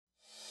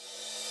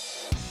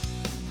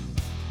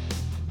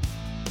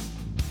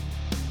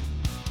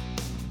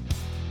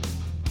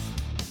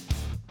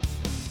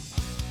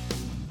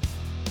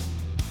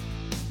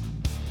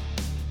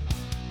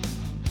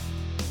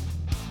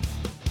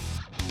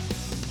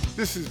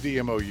This is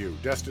DMOU,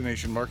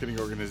 Destination Marketing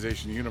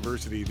Organization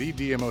University, the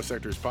DMO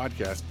Sector's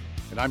podcast,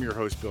 and I'm your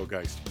host, Bill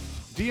Geist.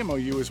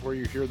 DMOU is where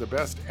you hear the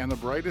best and the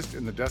brightest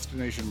in the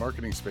destination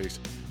marketing space,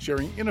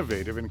 sharing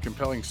innovative and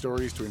compelling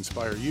stories to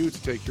inspire you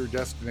to take your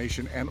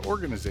destination and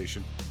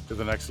organization to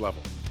the next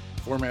level.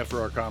 Format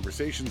for our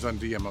conversations on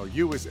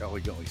DMOU is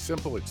elegantly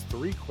simple. It's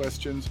 3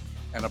 questions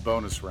and a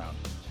bonus round.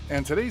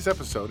 And today's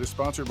episode is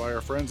sponsored by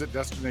our friends at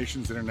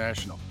Destinations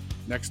International.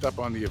 Next up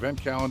on the event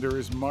calendar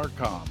is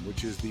MarCom,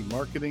 which is the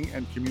Marketing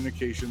and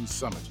Communications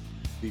Summit,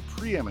 the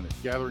preeminent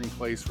gathering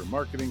place for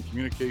marketing,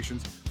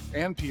 communications,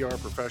 and PR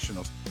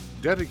professionals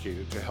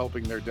dedicated to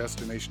helping their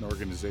destination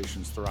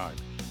organizations thrive.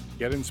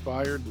 Get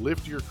inspired,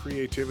 lift your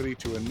creativity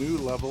to a new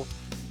level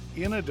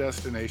in a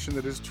destination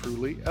that is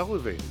truly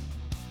elevated.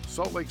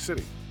 Salt Lake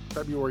City,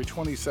 February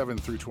 27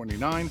 through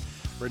 29.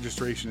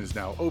 Registration is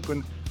now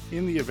open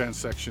in the events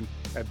section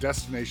at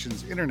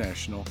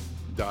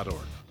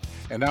destinationsinternational.org.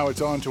 And now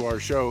it's on to our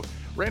show.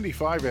 Randy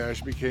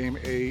Fiveash became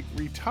a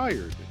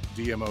retired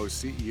DMO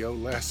CEO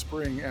last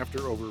spring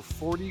after over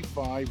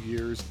 45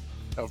 years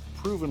of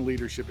proven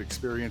leadership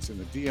experience in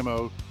the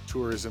DMO,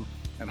 tourism,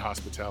 and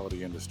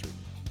hospitality industry.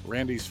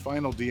 Randy's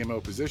final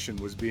DMO position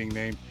was being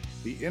named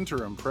the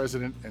interim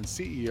president and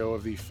CEO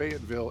of the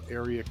Fayetteville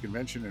Area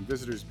Convention and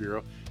Visitors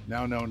Bureau,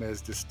 now known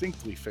as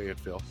Distinctly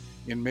Fayetteville,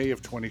 in May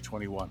of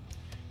 2021.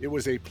 It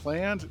was a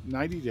planned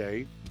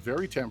 90-day,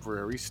 very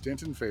temporary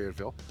stint in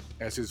Fayetteville,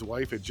 as his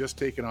wife had just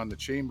taken on the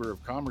Chamber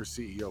of Commerce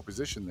CEO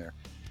position there.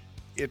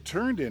 It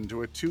turned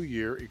into a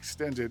 2-year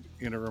extended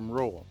interim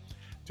role,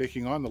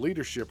 taking on the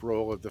leadership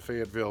role of the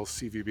Fayetteville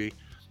CVB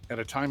at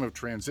a time of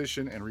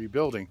transition and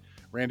rebuilding.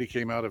 Randy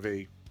came out of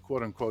a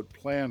quote-unquote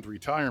planned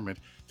retirement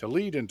to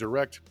lead and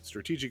direct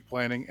strategic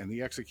planning and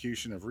the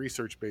execution of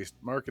research-based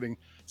marketing,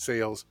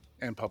 sales,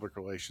 and public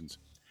relations.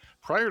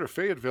 Prior to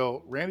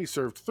Fayetteville, Randy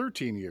served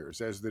 13 years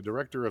as the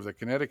director of the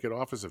Connecticut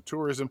Office of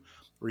Tourism,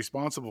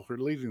 responsible for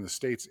leading the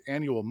state's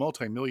annual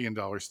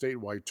multi-million-dollar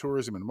statewide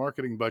tourism and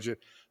marketing budget,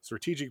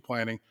 strategic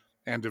planning,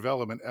 and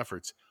development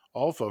efforts,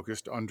 all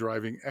focused on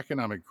driving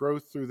economic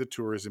growth through the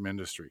tourism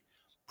industry.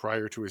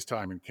 Prior to his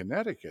time in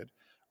Connecticut,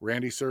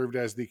 Randy served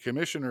as the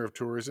Commissioner of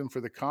Tourism for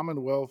the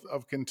Commonwealth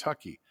of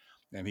Kentucky,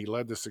 and he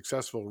led the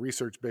successful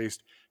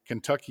research-based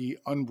Kentucky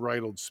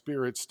Unbridled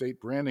Spirit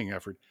state branding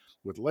effort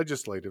with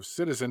legislative,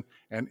 citizen,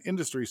 and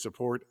industry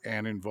support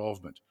and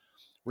involvement.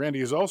 Randy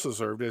has also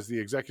served as the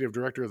Executive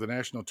Director of the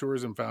National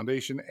Tourism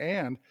Foundation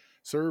and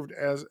served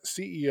as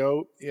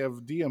CEO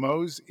of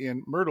DMOs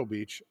in Myrtle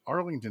Beach,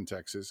 Arlington,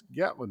 Texas,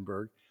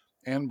 Gatlinburg,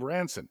 and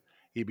Branson.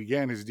 He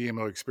began his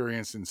DMO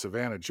experience in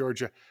Savannah,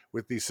 Georgia,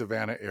 with the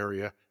Savannah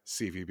Area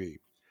CVB.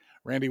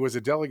 Randy was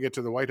a delegate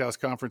to the White House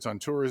Conference on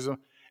Tourism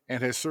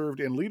and has served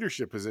in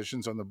leadership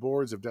positions on the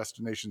boards of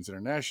Destinations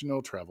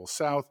International, Travel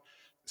South,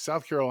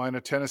 South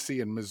Carolina, Tennessee,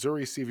 and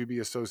Missouri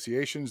CVB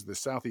associations, the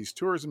Southeast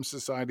Tourism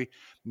Society,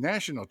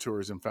 National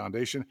Tourism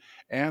Foundation,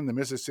 and the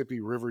Mississippi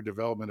River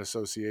Development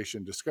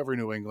Association, Discover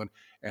New England,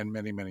 and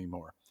many, many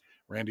more.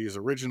 Randy is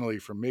originally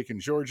from Macon,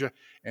 Georgia,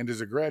 and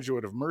is a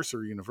graduate of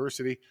Mercer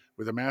University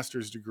with a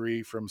master's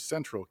degree from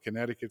Central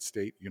Connecticut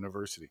State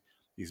University.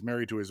 He's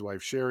married to his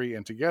wife, Sherry,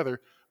 and together,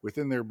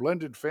 within their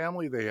blended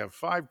family, they have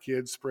 5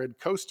 kids spread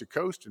coast to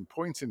coast and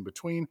points in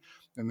between,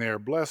 and they are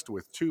blessed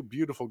with 2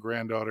 beautiful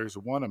granddaughters,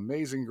 1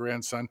 amazing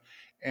grandson,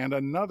 and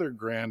another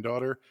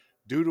granddaughter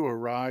due to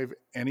arrive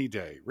any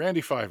day.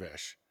 Randy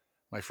Fiveash,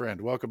 my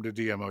friend, welcome to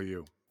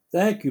DMOU.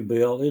 Thank you,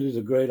 Bill. It is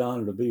a great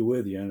honor to be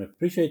with you, and I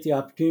appreciate the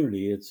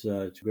opportunity. It's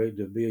great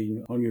to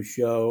be on your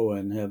show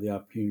and have the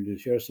opportunity to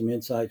share some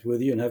insights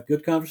with you and have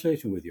good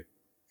conversation with you.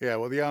 Yeah,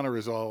 well, the honor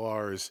is all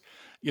ours.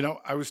 You know,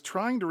 I was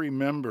trying to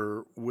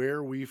remember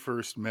where we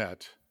first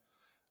met,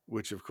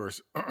 which of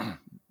course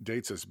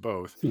dates us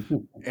both.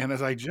 And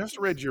as I just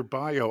read your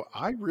bio,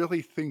 I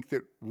really think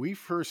that we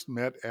first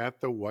met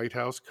at the White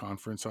House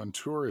Conference on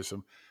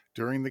Tourism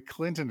during the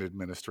Clinton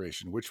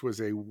administration, which was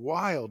a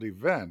wild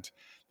event.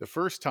 The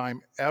first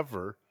time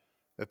ever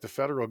that the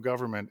federal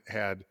government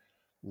had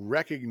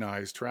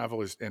recognized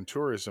travel and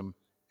tourism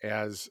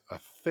as a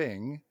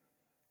thing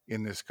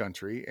in this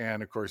country.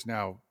 And of course,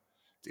 now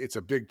it's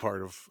a big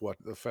part of what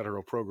the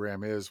federal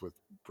program is with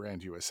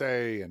Brand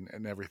USA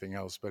and everything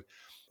else. But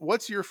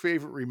what's your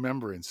favorite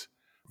remembrance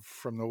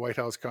from the White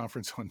House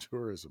Conference on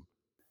Tourism?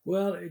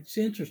 Well, it's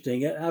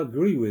interesting. I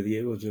agree with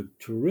you. It was a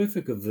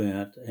terrific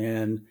event,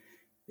 and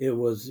it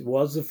was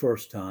the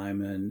first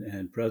time,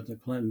 and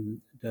President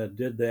Clinton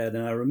did that.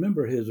 And I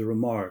remember his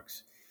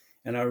remarks,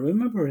 and I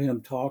remember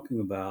him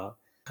talking about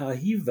how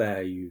he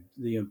valued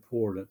the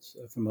importance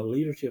from a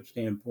leadership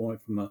standpoint,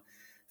 from a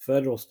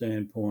federal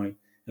standpoint,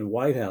 and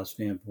White House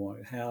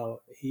standpoint,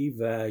 how he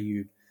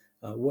valued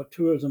what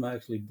tourism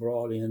actually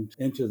brought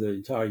into the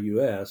entire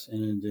U.S.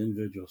 and into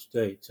individual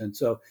states. And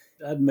so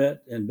I'd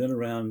met and been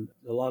around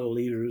a lot of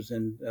leaders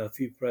and a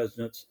few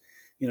presidents,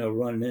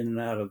 running in and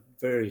out of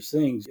various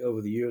things over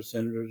the years,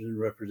 senators and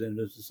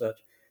representatives and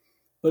such.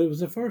 But it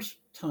was the first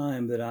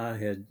time that I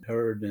had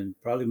heard, and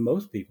probably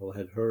most people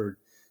had heard,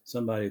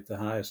 somebody at the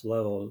highest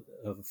level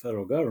of the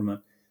federal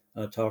government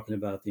talking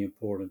about the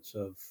importance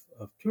of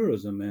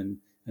tourism and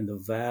the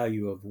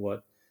value of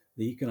what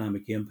the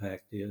economic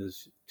impact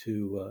is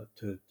to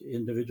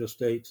individual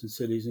states and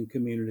cities and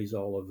communities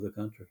all over the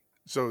country.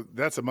 So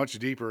that's a much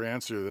deeper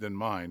answer than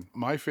mine.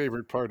 My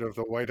favorite part of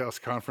the White House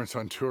Conference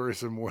on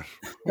Tourism was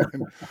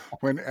when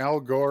when Al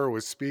Gore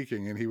was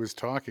speaking and he was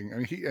talking. I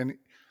mean,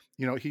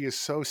 he is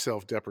so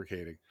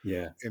self-deprecating,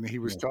 Yeah, and he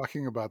was yeah,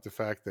 talking about the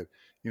fact that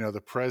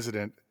the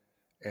president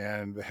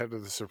and the head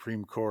of the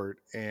Supreme Court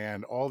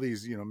and all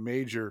these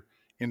major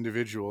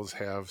individuals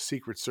have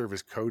Secret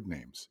Service code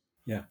names.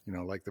 yeah,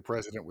 Like the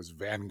president was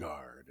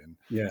Vanguard, and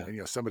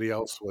yeah. somebody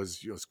else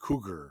was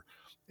Cougar,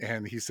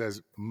 and he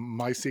says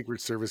my Secret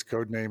Service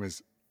code name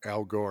is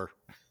Al Gore,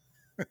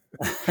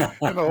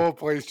 and the whole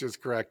place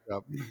just cracked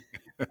up.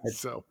 That's,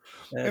 So,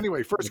 that's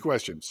anyway, first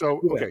question. So,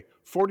 you bet. okay,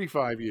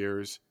 45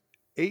 years,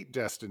 8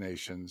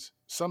 destinations,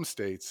 some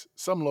states,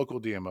 some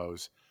local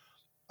DMOs,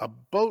 a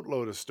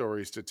boatload of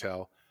stories to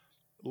tell.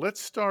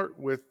 Let's start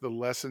with the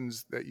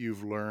lessons that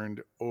you've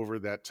learned over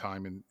that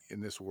time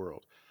in this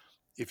world.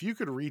 If you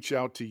could reach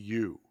out to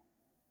you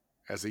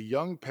as a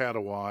young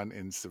Padawan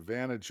in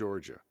Savannah,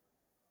 Georgia,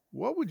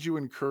 what would you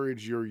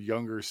encourage your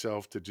younger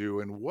self to do,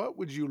 and what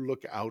would you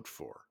look out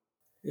for?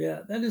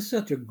 Yeah, that is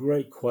such a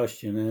great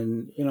question.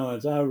 And,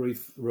 as I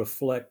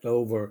reflect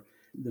over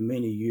the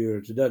many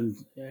years, it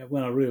doesn't,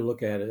 when I really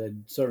look at it, it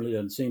certainly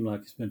doesn't seem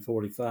like it's been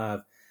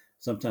 45.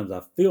 Sometimes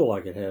I feel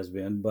like it has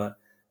been, but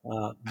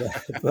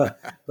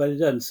it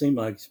doesn't seem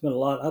like it's been a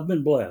lot. I've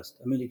been blessed.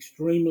 I mean,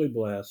 extremely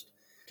blessed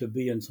to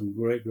be in some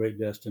great, great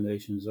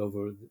destinations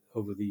over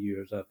the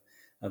years.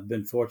 I've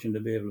been fortunate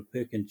to be able to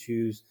pick and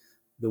choose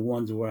the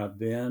ones where I've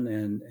been,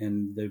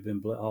 and they've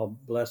been all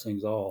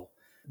blessings all.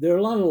 There are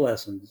a lot of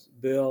lessons,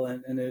 Bill,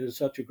 and it is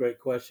such a great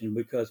question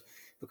because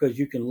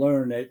you can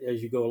learn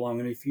as you go along.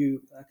 And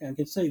I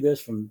can say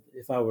this from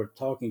if I were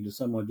talking to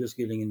someone just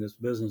getting in this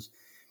business,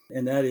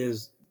 and that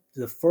is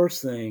the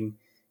first thing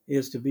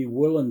is to be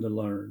willing to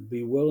learn,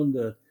 be willing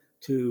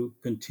to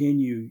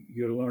continue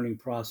your learning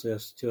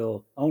process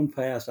till on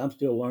past. I'm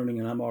still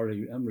learning, and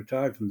I'm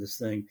retired from this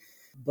thing,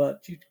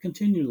 but you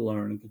continue to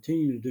learn and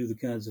continue to do the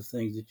kinds of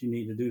things that you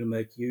need to do to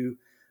make you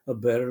a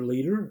better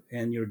leader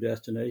and your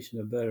destination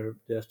a better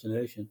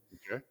destination.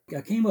 Okay.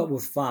 I came up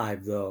with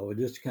five, though,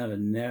 just to kind of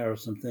narrow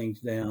some things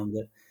down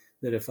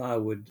that if I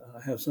would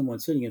have someone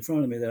sitting in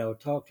front of me that I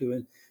would talk to.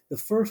 And the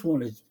first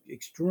one is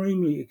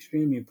extremely,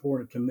 extremely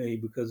important to me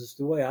because it's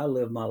the way I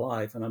live my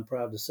life, and I'm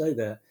proud to say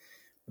that.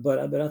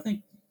 But I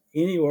think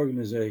any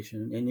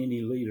organization and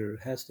any leader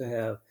has to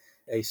have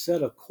a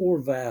set of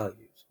core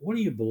values. What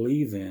do you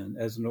believe in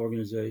as an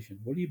organization?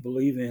 What do you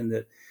believe in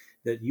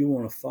that you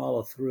want to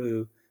follow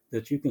through,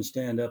 that you can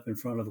stand up in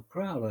front of a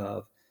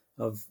crowd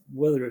of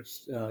whether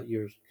it's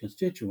your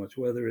constituents,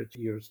 whether it's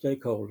your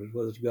stakeholders,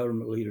 whether it's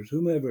government leaders,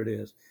 whomever it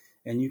is,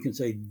 and you can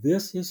say,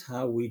 this is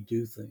how we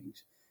do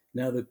things.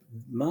 Now,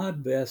 my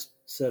best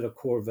set of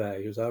core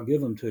values, I'll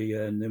give them to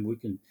you, and then we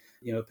can,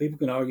 people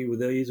can argue with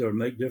these or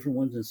make different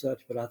ones and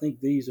such, but I think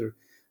these are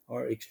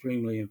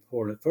extremely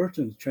important. First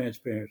is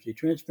transparency.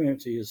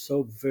 Transparency is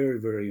so very,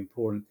 very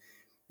important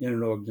in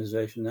an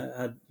organization.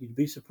 You'd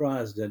be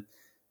surprised that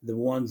the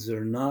ones that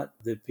are not,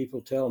 that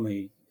people tell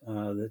me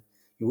that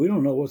we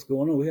don't know what's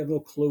going on. We have no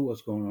clue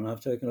what's going on.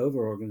 I've taken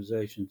over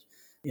organizations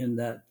in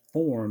that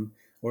form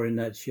or in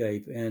that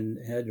shape and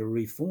had to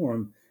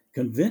reform,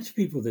 convince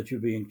people that you're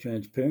being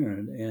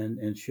transparent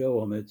and show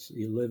them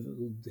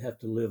you have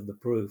to live the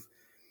proof.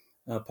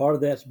 Part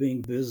of that's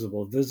being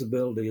visible.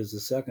 Visibility is the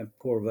second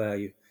core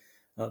value.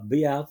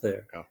 Be out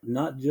there, Yeah.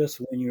 not just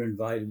when you're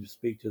invited to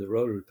speak to the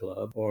Rotary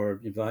Club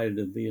or invited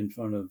to be in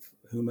front of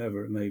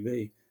whomever it may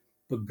be,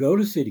 but go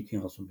to city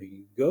council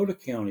meetings, go to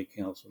county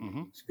council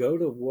meetings, go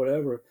to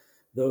whatever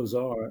those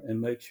are, and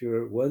make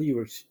sure, whether you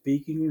are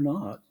speaking or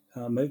not,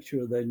 make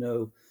sure they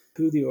know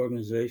who the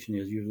organization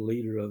is. You're the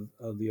leader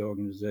of the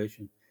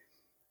organization.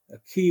 A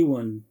key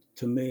one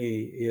to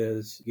me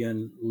is,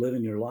 again,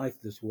 living your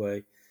life this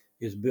way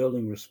is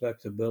building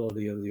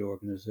respectability of the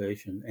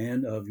organization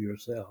and of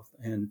yourself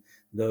and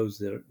those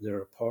that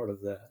are a part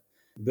of that.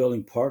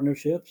 Building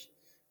partnerships.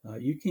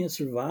 You can't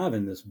survive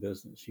in this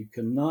business. You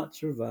cannot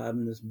survive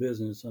in this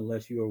business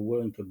unless you are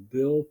willing to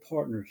build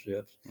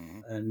partnerships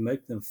and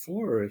make them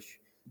flourish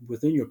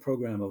within your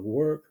program of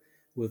work,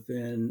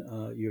 within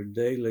your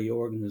daily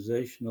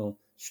organizational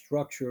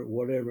structure,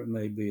 whatever it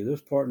may be.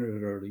 Those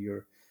partners are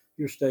your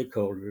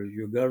stakeholders,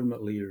 your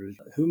government leaders,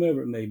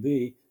 whomever it may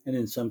be, and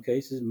in some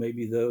cases,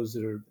 maybe those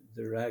that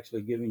are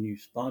actually giving you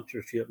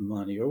sponsorship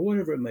money or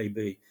whatever it may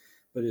be,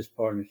 but it's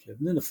partnership.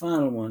 And then the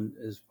final one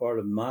is part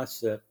of my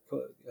set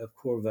of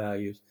core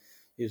values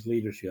is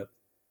leadership.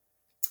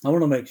 I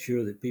want to make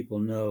sure that people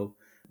know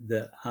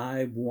that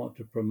I want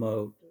to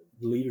promote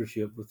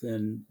leadership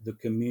within the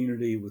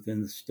community,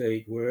 within the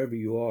state, wherever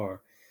you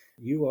are.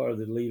 You are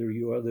the leader.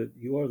 You are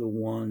the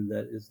one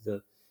that is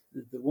the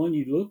one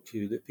you look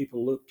to, that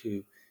people look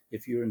to.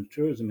 If you're in the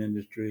tourism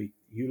industry,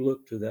 you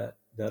look to that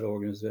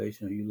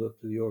organization, or you look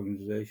to the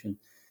organization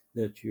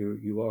that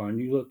you are, and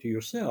you look to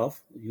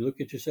yourself. You look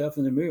at yourself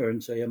in the mirror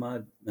and say, "Am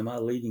I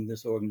leading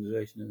this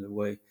organization in the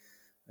way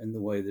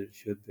that it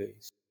should be?"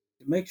 So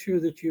make sure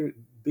that you're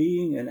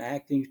being and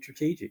acting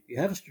strategic. You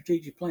have a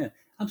strategic plan.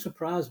 I'm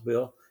surprised,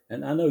 Bill,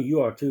 and I know you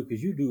are too,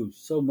 because you do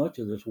so much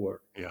of this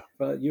work. Yeah.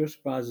 But you're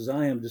surprised as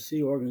I am to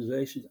see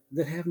organizations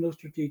that have no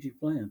strategic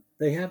plan.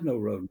 They have no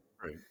roadmap.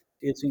 Right.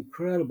 It's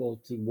incredible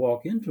to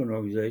walk into an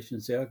organization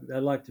and say,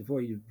 "I'd like to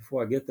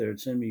before I get there,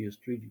 send me a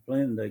strategic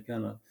plan." And they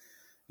kind of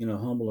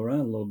humble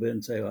around a little bit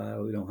and say,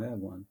 "Well, we don't have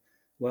one."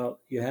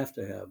 Well, you have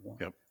to have one,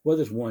 Yep.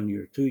 whether it's 1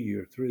 year, 2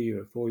 year, 3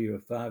 year, 4 year,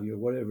 5 year,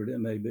 whatever it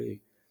may be,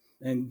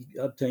 and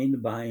obtain the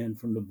buy-in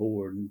from the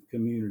board and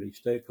community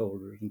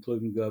stakeholders,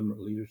 including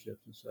government leadership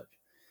and such.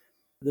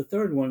 The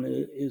third one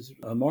is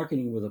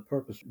marketing with a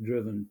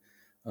purpose-driven,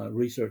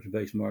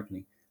 research-based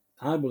marketing.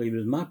 I believe, it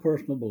is my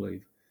personal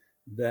belief,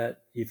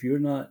 that if you're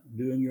not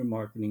doing your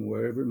marketing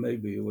wherever it may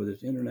be, whether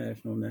it's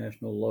international,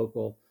 national,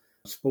 local,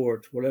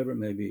 sports, whatever it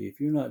may be,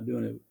 if you're not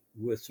doing it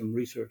with some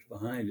research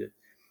behind it,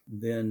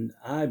 then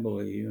I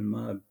believe, in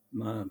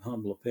my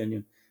humble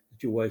opinion,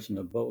 that you're wasting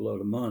a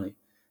boatload of money.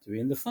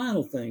 And the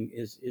final thing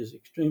is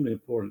extremely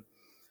important.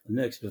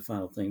 Next to the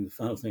final thing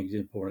is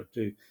important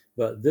too.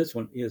 But this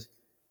one is,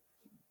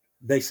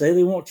 they say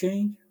they won't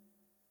change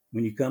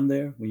when you come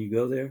there, when you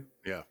go there.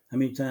 Yeah. How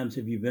many times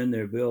have you been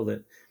there, Bill,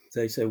 that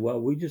they say, "Well,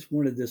 we just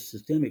wanted this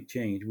systemic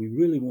change. We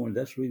really wanted,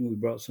 that's the reason we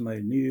brought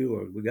somebody new,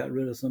 or we got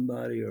rid of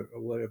somebody, or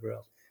whatever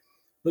else."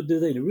 But do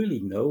they really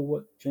know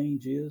what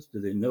change is?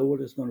 Do they know what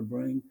it's going to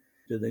bring?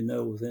 Do they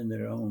know within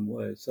their own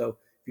way? So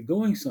if you're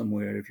going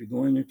somewhere, if you're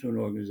going into an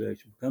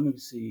organization, becoming a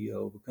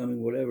CEO,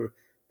 becoming whatever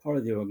part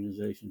of the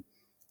organization,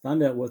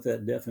 find out what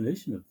that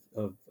definition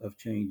of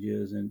change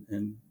is,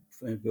 and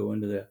go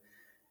into that.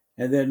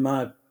 And then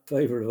my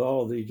favorite of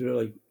all of these,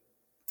 really,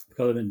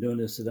 because I've been doing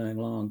this so dang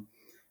long,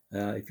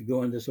 if you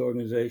go in this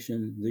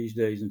organization these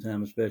days and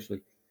time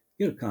especially,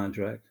 get a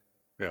contract.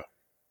 Yeah.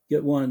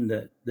 Get one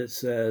that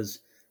says,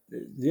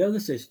 the other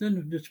says,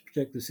 doesn't just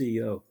protect the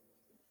CEO,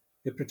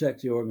 it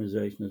protects the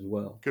organization as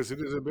well. Because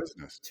it is a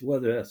business. So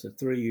whether that's a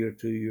 3 year,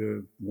 2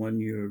 year, 1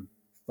 year,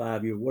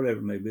 5 year, whatever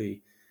it may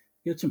be,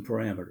 get some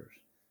parameters.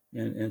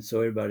 And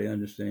so everybody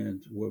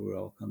understands where we're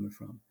all coming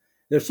from.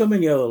 There's so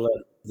many other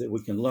lessons that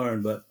we can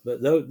learn, but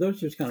those are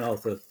just kind of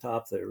off the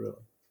top there,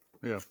 really.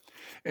 Yeah.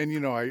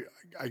 And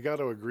I got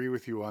to agree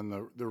with you on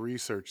the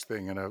research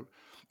thing. And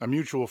a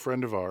mutual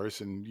friend of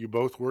ours, and you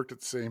both worked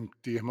at the same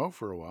DMO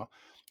for a while,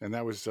 and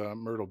that was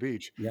Myrtle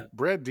Beach. Yeah.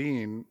 Brad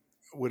Dean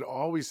would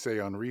always say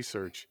on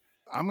research,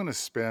 "I'm going to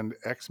spend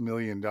X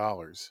million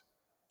dollars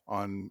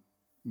on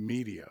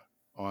media,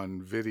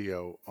 on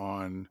video,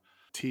 on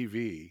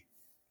TV.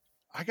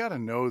 I got to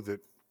know that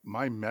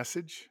my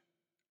message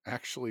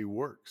actually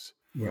works."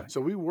 Right.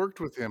 So we worked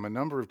with him a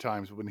number of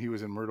times when he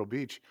was in Myrtle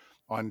Beach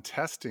on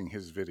testing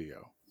his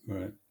video.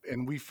 Right.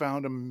 And we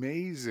found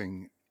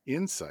amazing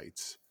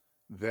insights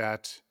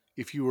that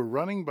if you were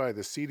running by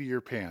the seat of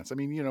your pants, I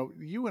mean,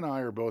 you and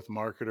I are both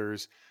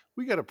marketers.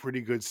 We got a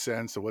pretty good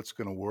sense of what's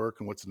going to work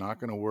and what's not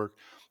going to work.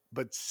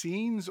 But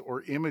scenes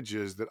or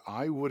images that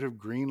I would have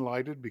green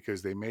lighted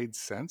because they made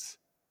sense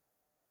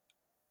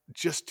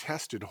just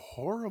tested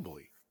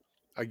horribly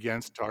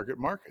against target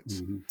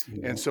markets. Mm-hmm.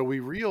 And Right. so we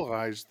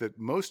realized that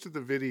most of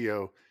the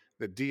video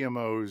that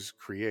DMOs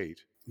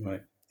create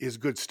Right. is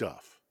good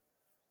stuff.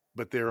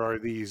 But there are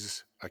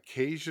these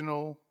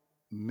occasional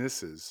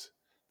misses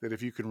that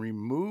if you can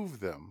remove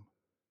them,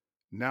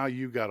 now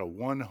you got a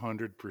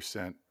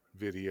 100%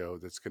 video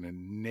that's going to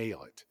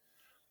nail it.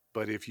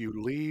 But if you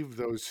leave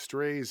those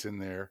strays in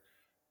there,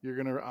 you're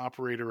going to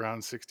operate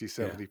around 60,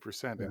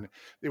 70%. Yeah. And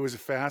it was a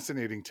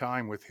fascinating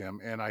time with him.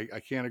 And I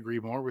can't agree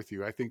more with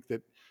you. I think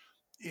that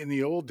in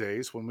the old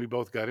days, when we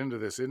both got into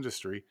this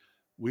industry,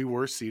 we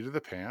were seat of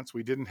the pants.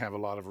 We didn't have a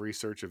lot of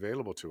research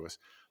available to us.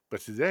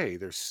 But today,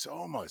 there's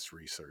so much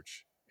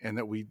research, and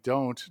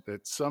that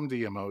some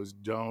DMOs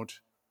don't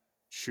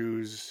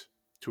choose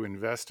to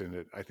invest in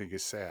it, I think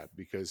is sad,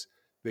 because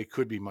they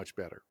could be much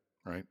better,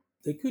 right?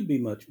 They could be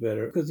much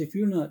better, because if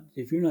you're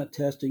not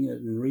testing it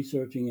and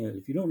researching it,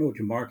 if you don't know what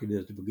your market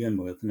is to begin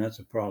with, and that's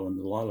a problem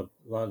that a lot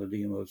of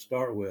DMOs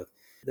start with.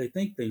 They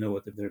think they know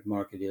what their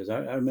market is.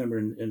 I remember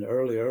in the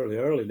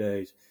early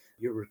days,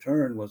 your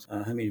return was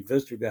how many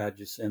visitor guides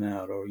you sent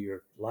out, or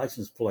your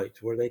license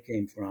plates, where they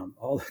came from,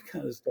 all that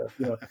kind of stuff.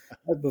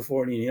 That's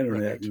before any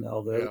internet Right. and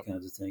all the other Yeah.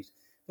 kinds of things.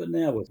 But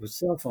now with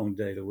cell phone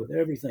data, with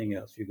everything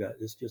else you got,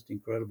 it's just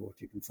incredible what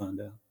you can find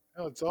out.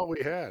 Well, it's all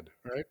we had,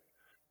 right?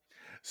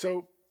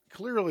 So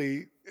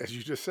clearly, as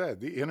you just said,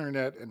 the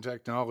internet and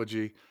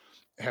technology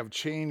have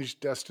changed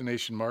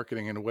destination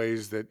marketing in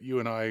ways that you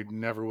and I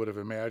never would have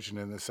imagined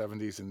in the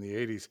 70s and the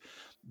 80s.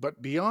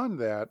 But beyond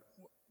that,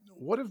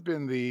 what have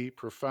been the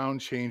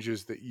profound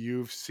changes that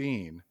you've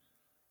seen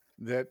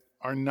that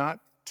are not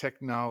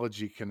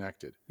technology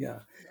connected?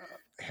 Yeah.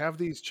 Have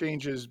these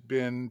changes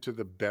been to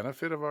the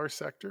benefit of our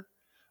sector,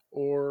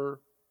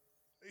 or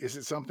is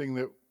it something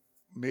that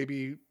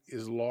maybe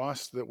is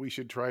lost that we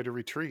should try to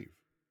retrieve?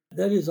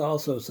 That is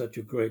also such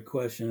a great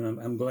question.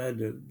 I'm glad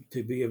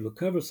to be able to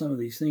cover some of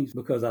these things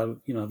because I've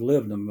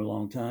lived them a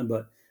long time,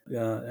 but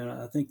and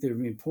I think they're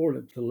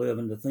important to live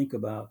and to think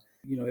about,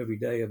 every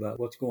day about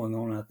what's going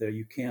on out there.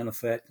 You can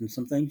affect, and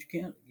some things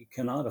you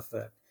cannot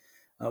affect.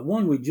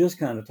 One we just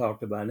kind of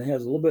talked about, and it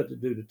has a little bit to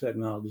do to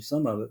technology,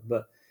 some of it,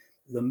 but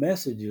the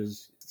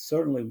messages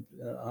certainly,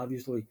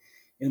 obviously,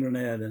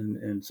 internet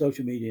and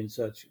social media and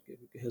such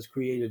has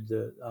created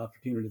the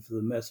opportunity for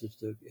the message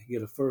to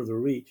get a further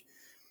reach.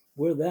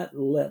 Where that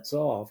lets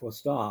off or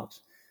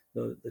stops,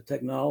 the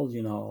technology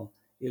and all,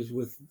 is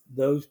with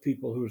those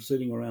people who are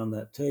sitting around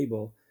that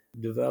table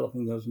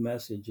developing those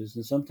messages.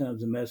 And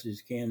sometimes the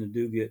messages can and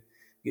do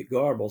get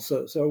garbled.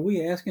 So are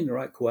we asking the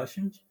right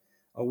questions?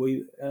 Are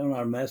we on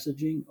our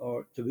messaging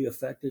or to be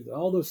effective?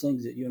 All those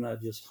things that you and I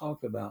just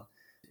talked about.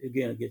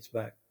 Again, it get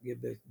back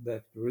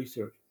to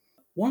research.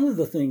 One of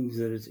the things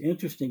that is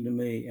interesting to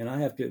me, and I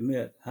have to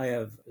admit, I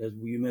have, as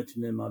you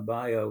mentioned in my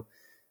bio,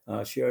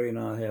 Sherry and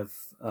I have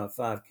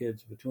 5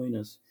 kids between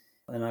us.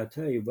 And I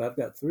tell you, I've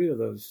got 3 of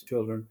those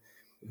children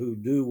who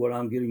do what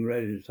I'm getting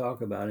ready to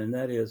talk about. And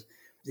that is,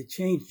 they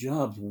change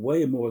jobs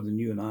way more than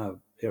you and I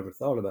ever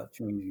thought about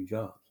changing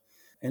jobs.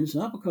 And it's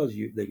not because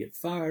they get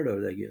fired or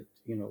they get,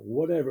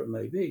 whatever it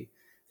may be.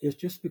 It's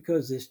just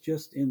because it's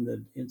just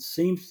it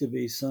seems to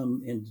be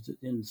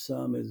in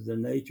some is the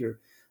nature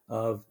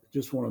of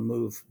just want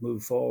to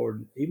move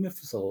forward, even if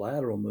it's a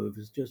lateral move.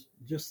 It's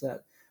just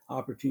that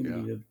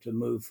opportunity to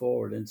move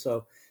forward. And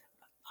so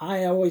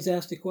I always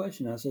ask the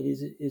question. I said,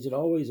 is it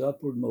always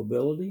upward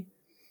mobility?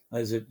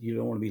 Is it you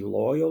don't want to be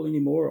loyal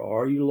anymore?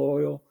 Are you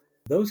loyal?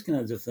 Those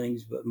kinds of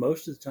things. But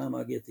most of the time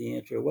I get the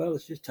answer, well,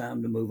 it's just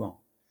time to move on.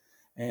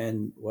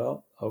 And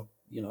well,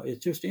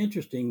 it's just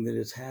interesting that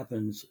it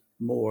happens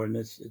more. And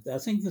I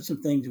think there's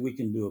some things we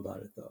can do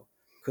about it though,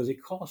 because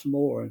it costs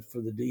more for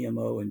the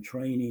DMO and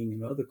training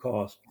and other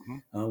costs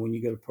when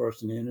you get a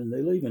person in and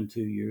they leave in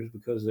 2 years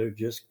because they're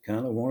just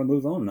kind of want to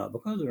move on, not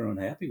because they're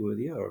unhappy with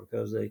you or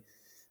because they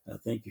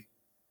think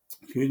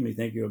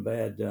you're a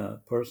bad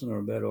person or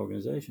a bad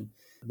organization.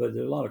 But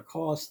there's a lot of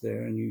costs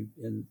there,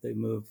 and they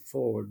move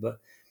forward. But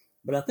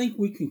I think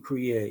we can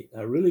create.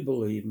 I really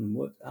believe in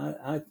what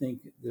I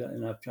think,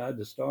 and I've tried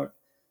to start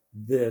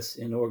this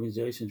in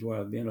organizations where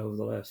I've been over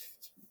the last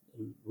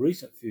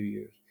recent few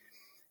years.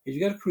 Is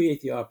you got to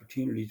create the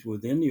opportunities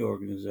within the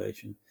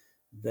organization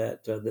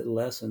that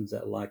lessens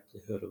that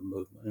likelihood of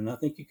movement, and I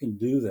think you can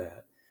do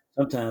that.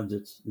 Sometimes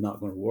it's not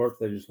going to work;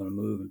 they're just going to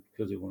move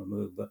because they want to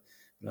move. But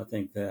I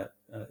think that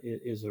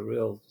is a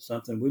real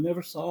something we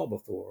never saw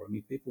before. I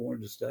mean, people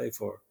wanted to stay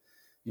for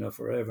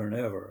forever and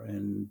ever.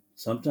 And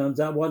sometimes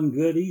that wasn't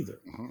good either,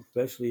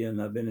 especially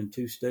I've been in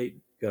 2 state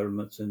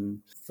governments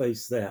and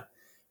faced that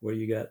where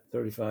you got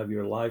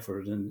 35-year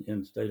lifers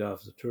in state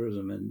office of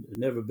tourism and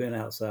never been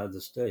outside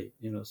the state,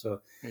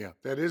 so. Yeah,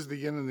 that is the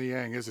yin and the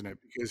yang, isn't it?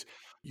 Because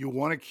you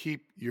want to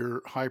keep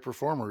your high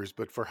performers,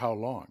 but for how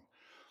long?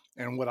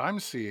 And what I'm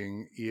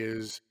seeing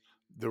is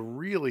the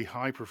really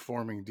high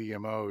performing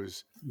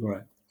DMOs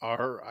Right.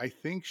 are, I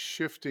think,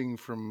 shifting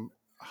from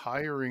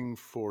hiring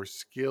for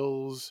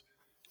skills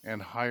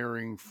and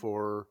hiring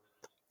for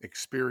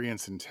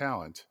experience and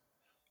talent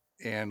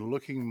and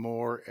looking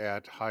more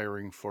at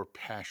hiring for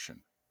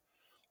passion.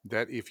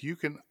 That if you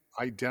can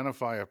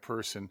identify a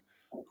person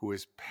who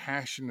is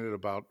passionate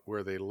about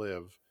where they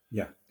live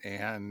Yeah.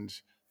 and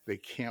they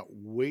can't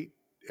wait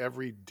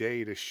every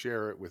day to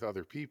share it with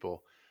other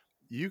people,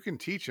 you can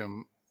teach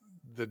them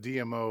the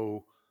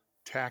DMO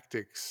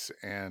tactics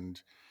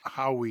and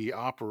how we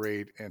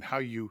operate and how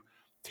you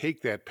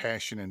take that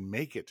passion and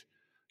make it,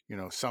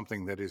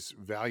 something that is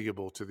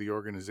valuable to the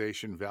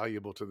organization,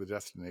 valuable to the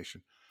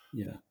destination.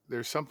 Yeah.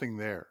 There's something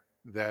there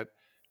that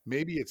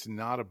maybe it's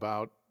not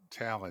about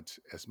talent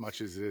as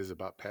much as it is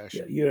about Yeah,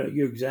 passion.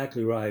 you're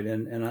exactly right,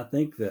 and I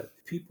think that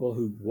people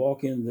who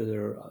walk into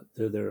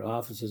their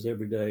offices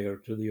every day or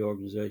to the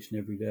organization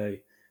every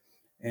day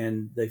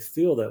and they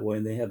feel that way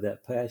and they have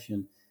that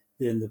passion,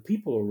 then the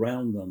people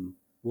around them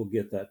will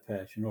get that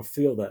passion or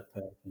feel that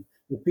passion.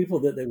 The people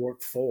that they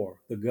work for,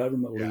 the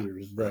government Yeah,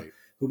 leaders, the right.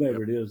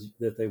 whomever Yep. it is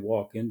that they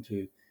walk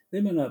into,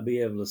 they may not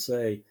be able to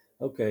say,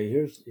 okay,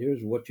 here's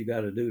what you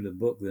got to do to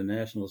book the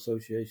National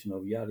Association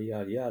of yada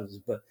yada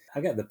yadas. But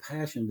I got the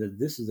passion that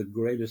this is the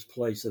greatest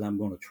place that I'm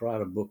going to try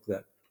to book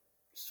that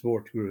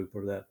sports group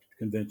or that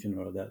convention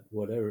or that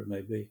whatever it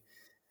may be.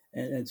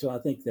 And so I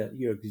think that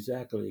you're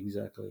exactly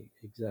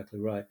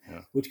right,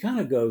 Yeah. which kind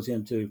of goes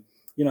into,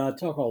 I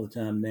talk all the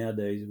time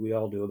nowadays, we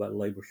all do, about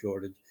labor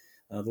shortage.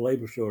 The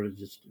labor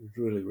shortage is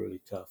really, really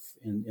tough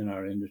in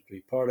our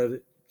industry. Part of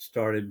it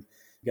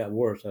got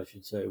worse, I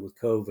should say, with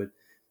COVID.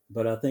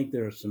 But I think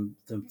there are some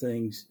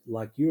things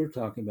like you're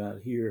talking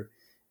about here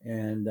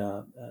and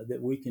that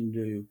we can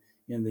do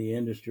in the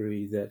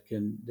industry that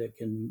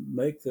can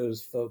make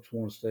those folks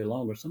want to stay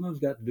longer. Some of it's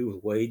got to do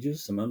with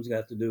wages. Some of it's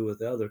got to do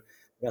with other.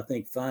 I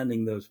think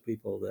finding those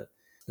people that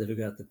have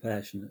got the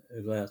passion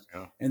at last.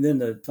 Yeah. And then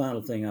the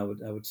final thing I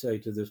would say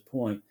to this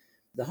point,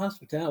 the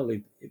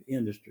hospitality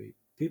industry,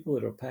 people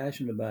that are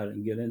passionate about it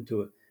and get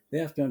into it they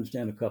have to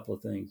understand a couple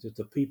of things. It's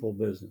a people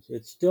business.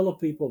 It's still a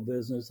people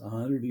business from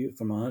 100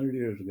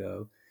 years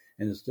ago,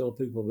 and it's still a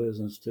people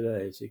business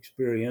today. It's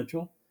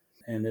experiential,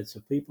 and it's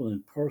a people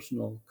and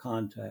personal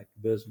contact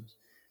business.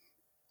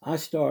 I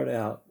start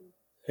out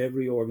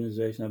every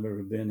organization I've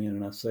ever been in,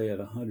 and I say it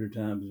 100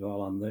 times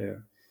while I'm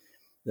there,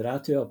 that I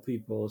tell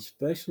people,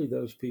 especially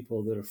those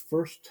people that are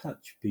first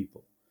touch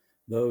people,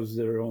 those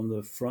that are on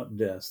the front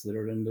desk, that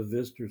are in the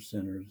visitor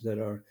centers, that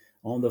are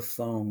on the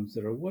phones,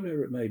 that are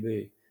whatever it may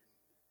be.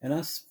 And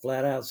I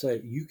flat out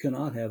say, you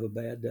cannot have a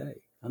bad day.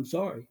 I'm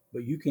sorry,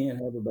 but you can't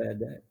have a bad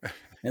day.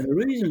 And the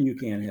reason you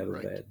can't have a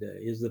Right. bad day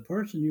is the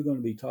person you're going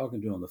to be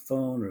talking to on the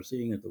phone or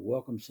seeing at the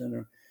Welcome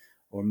Center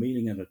or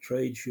meeting at a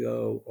trade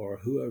show or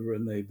whoever it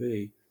may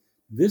be.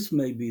 This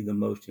may be the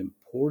most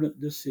important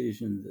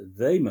decision that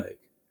they make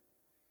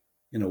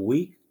in a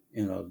week,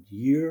 in a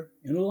year,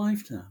 in a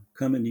lifetime,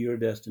 coming to your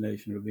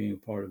destination or being a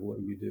part of what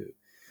you do.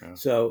 Yeah.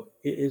 So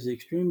it is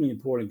extremely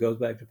important. It goes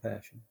back to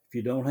passion. If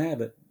you don't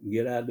have it,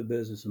 get out of the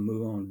business and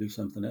move on and do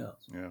something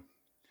else. Yeah.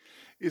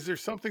 Is there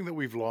something that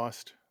we've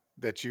lost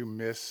that you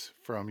miss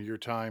from your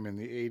time in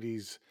the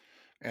 80s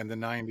and the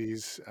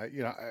 90s?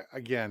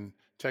 Again,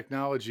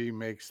 technology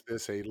makes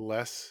this a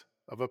less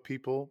of a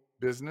people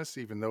business,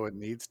 even though it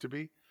needs to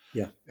be.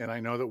 Yeah. And I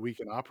know that we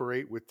can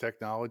operate with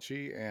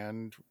technology,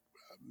 and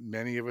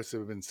many of us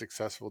have been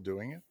successful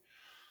doing it.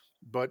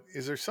 But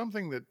is there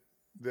something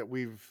that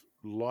we've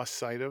lost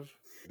sight of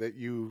that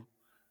you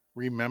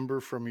remember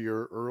from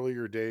your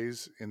earlier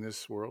days in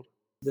this world?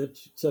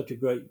 That's such a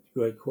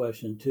great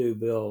question too,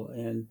 Bill.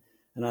 And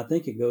I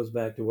think it goes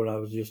back to what I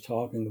was just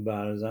talking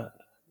about.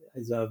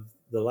 As I've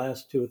the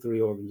last two or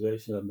three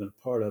organizations I've been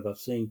a part of, I've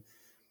seen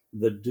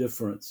the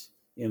difference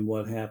in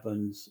what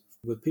happens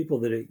with people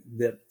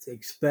that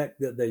expect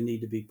that they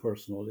need to be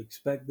personal,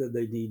 expect that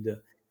they need to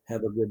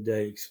have a good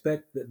day,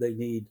 expect that they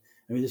need.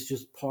 I mean, it's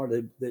just part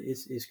of that.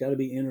 It's got to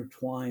be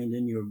intertwined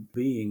in your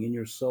being, in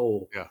your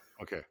soul, Yeah.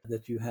 Okay.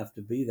 that you have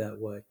to be that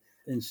way.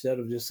 Instead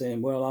of just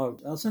saying, "Well,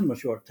 I'll send them a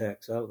short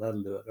text,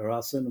 that'll do it," or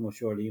 "I'll send them a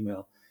short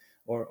email,"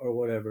 or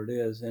whatever it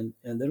is, and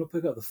they don't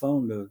pick up the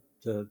phone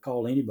to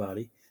call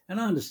anybody. And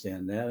I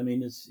understand that. I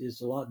mean,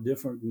 it's a lot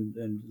different,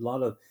 and a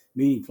lot of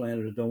meeting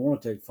planners don't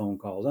want to take phone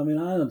calls. I mean,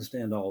 I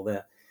understand all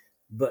that,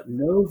 but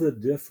know the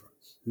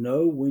difference.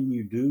 Know when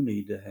you do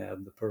need to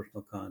have the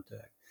personal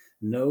contact.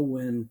 Know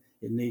when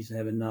it needs to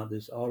have it, not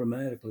just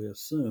automatically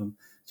assume.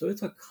 So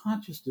it's a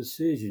conscious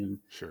decision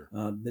Sure.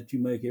 that you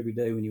make every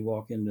day when you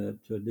walk into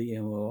a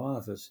DMO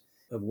office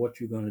of what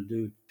you're going to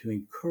do to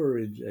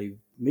encourage a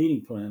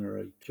meeting planner,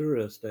 a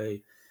tourist,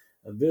 a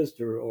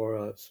visitor, or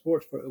a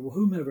sports person,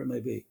 whomever it may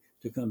be,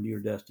 to come to your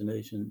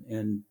destination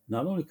and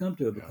not only come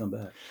to it, but Yeah. come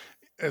back.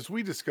 As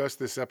we discussed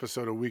this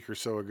episode a week or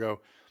so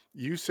ago,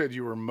 you said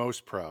you were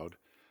most proud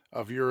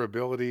of your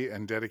ability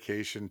and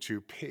dedication to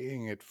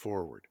paying it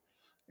forward.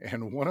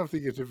 And one of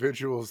the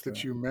individuals that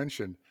Right. you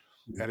mentioned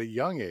Yeah. at a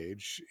young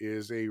age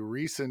is a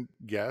recent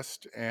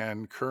guest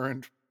and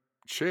current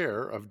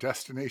chair of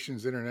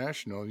Destinations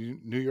International,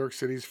 New York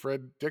City's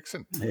Fred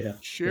Dixon. Yeah.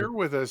 Share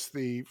with us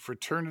the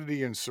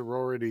fraternity and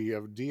sorority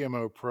of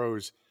DMO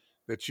pros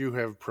that you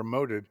have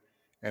promoted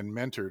and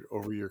mentored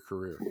over your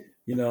career.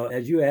 You know,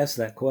 as you asked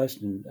that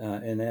question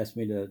and asked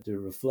me to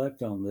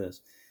reflect on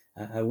this,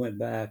 I went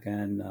back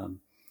and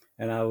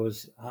I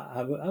was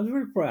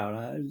very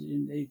proud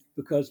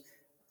because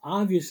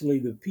obviously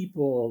the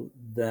people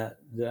that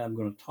I'm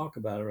going to talk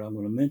about or I'm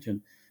going to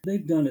mention,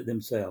 they've done it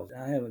themselves.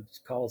 I haven't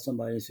called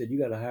somebody and said, you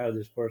got to hire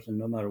this person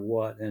no matter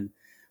what and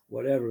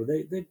whatever.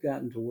 They've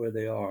gotten to where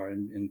they are,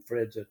 and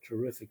Fred's a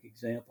terrific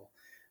example.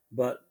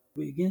 But it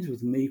begins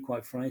with me,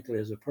 quite frankly,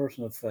 as a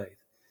person of faith.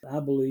 I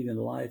believe in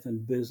life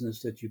and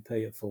business that you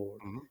pay it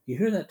forward. Mhm. You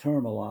hear that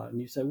term a lot, and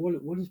you say,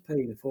 "What is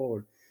paying it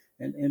forward?"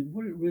 And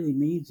what it really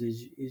means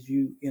is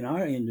you in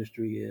our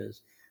industry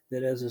is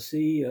that as a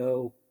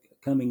CEO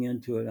coming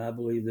into it, I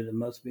believe that it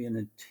must be an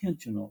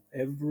intentional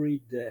every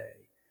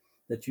day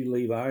that you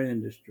leave our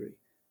industry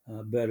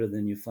better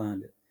than you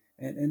find it.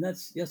 And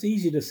that's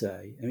easy to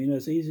say. I mean,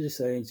 it's easy to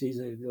say, and it's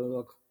easy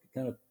to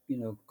kind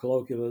of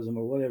colloquialism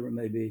or whatever it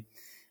may be,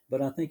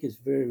 but I think it's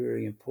very,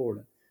 very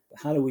important.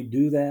 How do we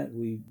do that?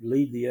 We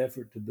lead the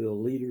effort to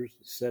build leaders,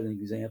 set an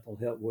example,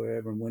 help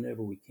wherever and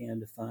whenever we can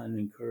to find and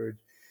encourage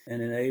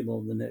and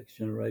enable the next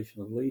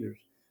generation of leaders.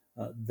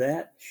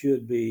 That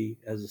should be,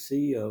 as a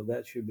CEO,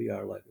 that should be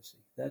our legacy.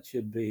 That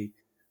should be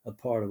a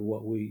part of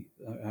what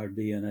our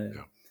DNA.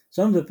 Yeah.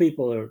 Some of the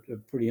people are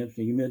pretty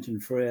interesting. You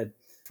mentioned Fred.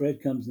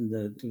 Fred comes to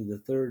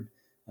the third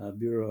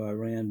bureau I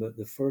ran, but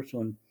the first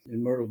one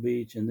in Myrtle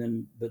Beach,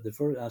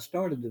 I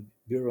started the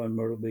bureau in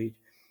Myrtle Beach,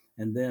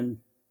 and then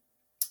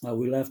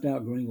we left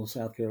out Greenville,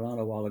 South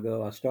Carolina a while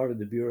ago. I started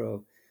the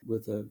bureau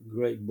with a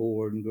great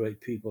board and great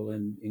people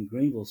in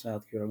Greenville,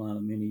 South Carolina,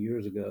 many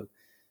years ago.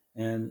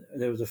 And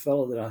there was a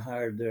fellow that I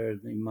hired there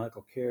named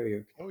Michael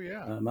Carrier. Oh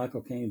yeah.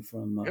 Michael came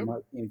from Yep.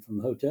 Mike came from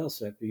the hotel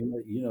sector.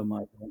 You know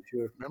Michael, I'm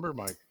sure. Remember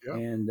Mike? Yeah.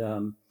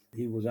 And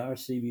he was our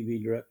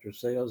CBB director of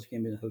sales.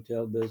 Came in the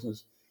hotel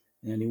business,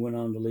 and he went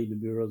on to lead the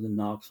bureaus in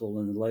Knoxville,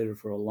 and then later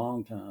for a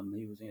long time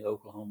he was in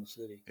Oklahoma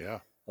City, Yeah.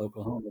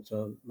 Oklahoma.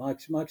 So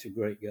Mike's a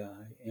great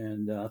guy,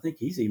 and I think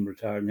he's even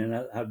retired. And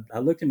I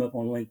looked him up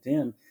on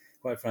LinkedIn,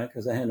 quite frankly,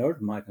 because I hadn't heard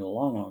from Mike in a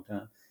long, long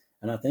time,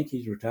 and I think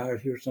he's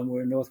retired here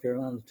somewhere in North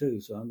Carolina too.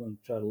 So I'm going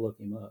to try to look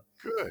him up.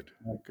 Good.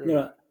 You Good.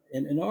 know,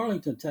 in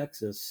Arlington,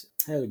 Texas,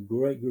 had a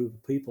great group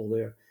of people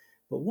there.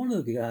 But one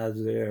of the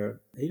guys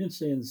there, he didn't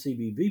stay in the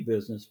CBB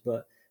business,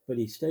 but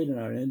he stayed in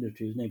our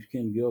industry. His name's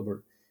Ken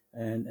Gilbert,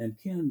 and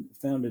Ken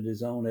founded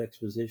his own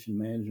exposition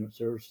management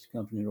services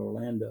company in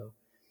Orlando,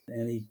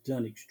 and he's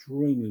done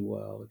extremely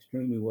well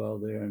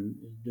there, and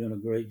is doing a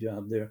great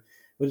job there.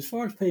 But as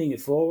far as paying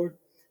it forward,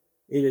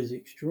 it is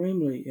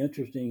extremely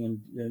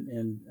interesting,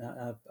 and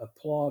I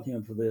applaud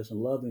him for this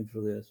and love him for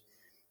this.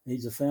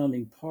 He's a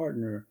founding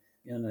partner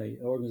in an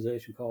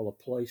organization called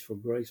A Place for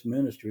Grace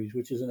Ministries,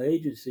 which is an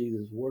agency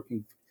that's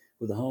working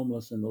with the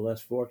homeless and the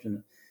less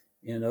fortunate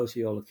in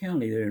Osceola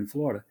County there in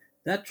Florida.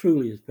 That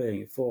truly is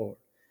paying it forward.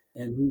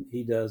 And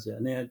he does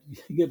that. Now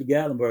you get to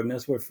Gatlinburg, and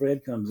that's where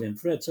Fred comes in.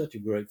 Fred's such a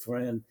great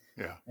friend,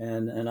 Yeah.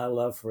 and I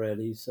love Fred.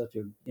 He's such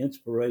an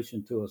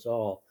inspiration to us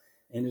all.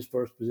 In his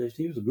first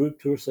position, he was a group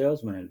tour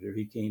sales manager.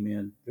 He came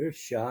in very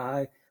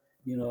shy,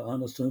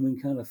 unassuming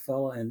kind of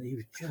fella, and he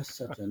was just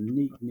such a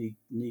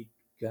neat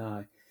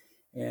guy.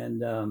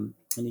 And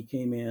he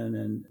came in,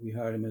 and we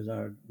hired him as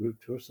our group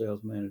tour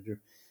sales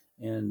manager.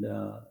 And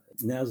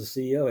now as a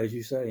CEO, as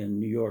you say, in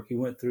New York. He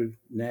went through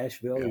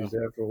Nashville. Yeah. He was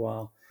there for a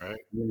while. Right.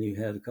 Then he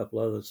had a couple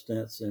other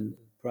stints in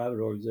private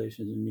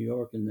organizations in New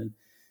York, and then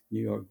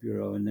New York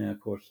Bureau, and now, of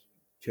course,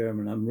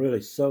 chairman. I'm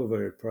really so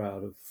very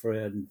proud of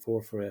Fred and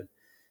for Fred,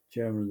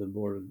 chairman of the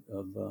board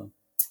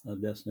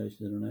of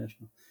Destinations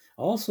International.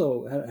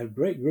 Also, had a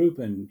great group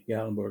in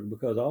Gatlinburg,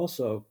 because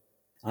also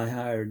I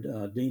hired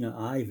Dina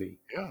Ivy.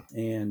 Yeah.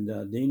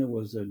 And Dina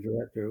was a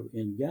director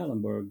in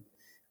Gatlinburg.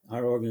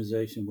 Our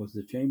organization was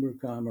the Chamber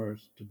of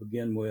Commerce to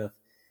begin with,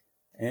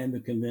 and the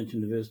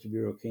Convention and Visitor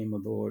Bureau came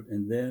aboard.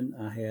 And then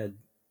I had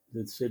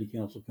the city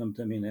council come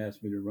to me and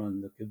ask me to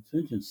run the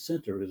convention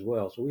center as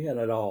well. So we had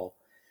it all.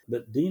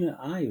 But Dina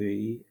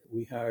Ivy,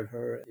 we hired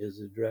her as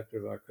the director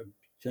of our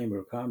Chamber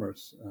of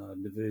Commerce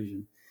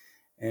division.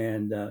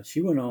 And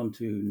she went on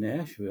to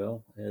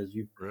Nashville, as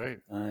you Right.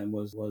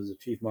 was the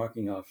chief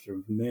marketing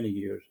officer for many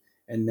years.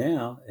 And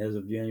now, as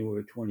of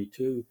January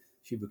 22,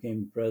 she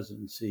became the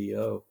president and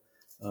CEO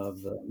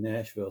of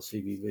Nashville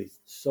CBB.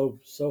 So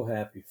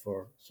happy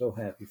for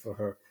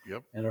her.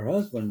 Yep. And her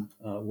husband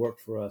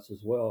worked for us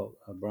as well,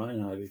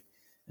 Brian Ivy,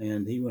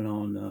 and he went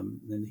on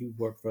and he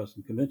worked for us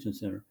in the convention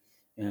center,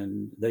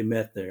 and they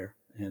met there,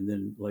 and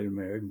then later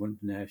married, went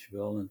to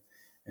Nashville,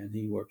 and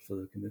he worked for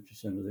the convention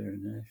center there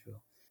in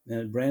Nashville.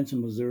 And Branson,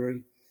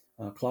 Missouri,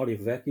 Claudia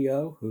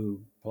Vecchio, who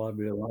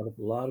probably a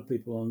lot of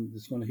people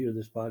that's going to hear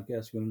this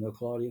podcast are going to know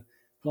Claudia.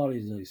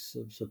 Claudia is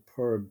a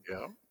superb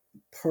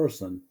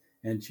person,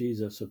 and she's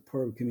a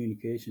superb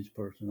communications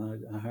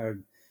person. I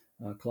hired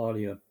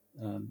Claudia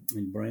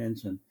in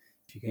Branson.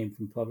 She came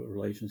from public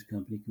relations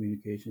company,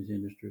 communications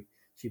industry.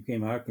 She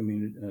became our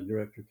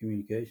director of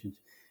communications,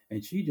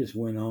 and she just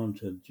went on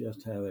to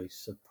just have a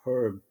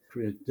superb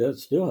career.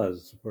 Still has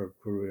a superb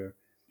career.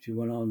 She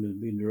went on to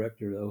be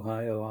director of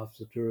Ohio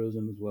Office of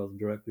Tourism, as well as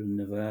director of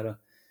Nevada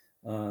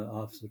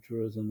Office of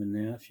Tourism, and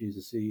now she's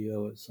the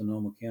CEO at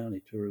Sonoma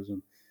County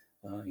Tourism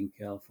in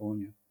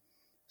California.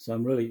 So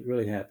I'm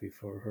really happy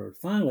for her.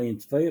 Finally, in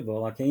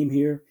Fayetteville, I came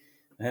here.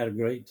 I had a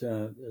great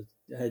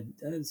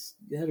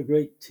had a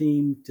great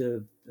team.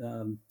 To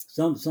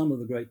some of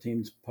the great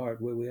teams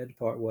part way. We had to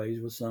part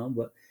ways with some,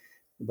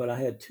 but I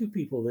had two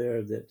people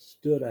there that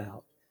stood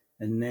out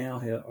and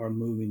now are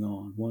moving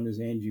on. One is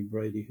Angie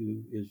Brady,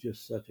 who is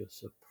just such a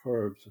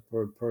superb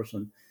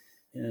person,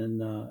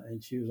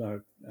 and she was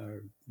our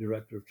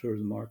director of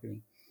tourism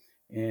marketing,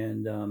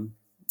 and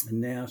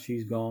now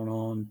she's gone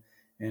on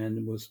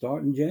and will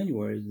start in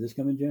January, this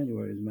coming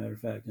January, as a matter of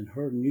fact. And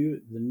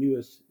the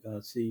newest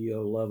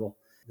CEO level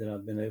that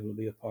I've been able to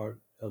be a part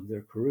of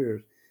their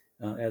careers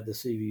at the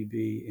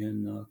CVB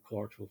in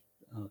Clarksville,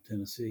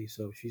 Tennessee.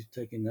 So she's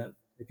taking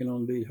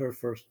on to be her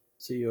first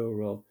CEO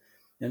role.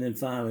 And then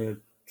finally, a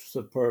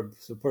superb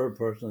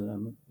person that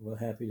I'm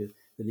happy that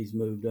he's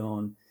moved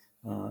on,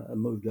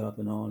 moved up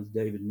and on, is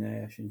David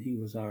Nash, and he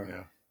was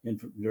our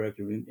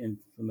director of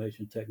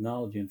information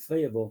technology in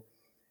Fayetteville.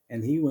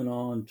 And he went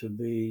on to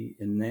be,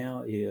 and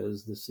now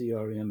is, the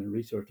CRM and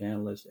research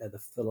analyst at the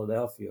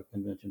Philadelphia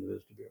Convention and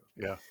Visitor Bureau.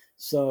 Yeah.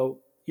 So,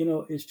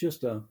 it's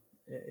just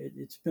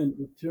it's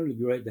really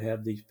great to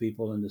have these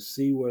people and to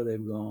see where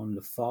they've gone,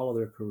 to follow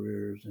their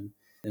careers,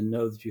 and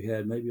know that you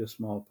had maybe a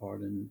small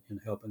part in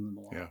helping them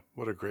along. Yeah,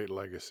 what a great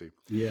legacy.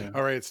 Yeah.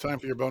 All right, it's time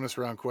for your bonus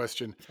round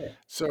question. Okay.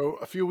 So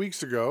a few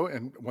weeks ago,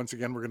 and once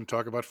again, we're going to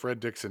talk about Fred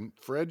Dixon.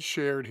 Fred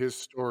shared his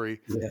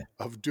story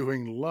of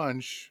doing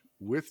lunch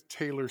with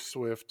Taylor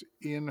Swift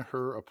in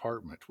her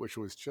apartment, which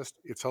was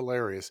it's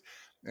hilarious.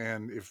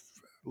 And if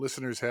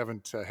listeners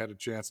haven't had a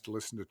chance to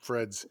listen to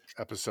Fred's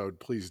episode,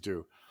 please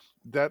do.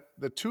 That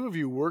the two of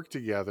you work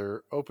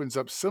together opens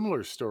up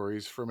similar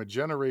stories from a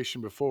generation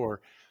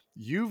before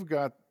You've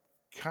got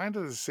kind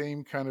of the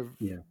same kind of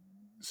Yeah.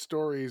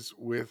 stories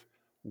with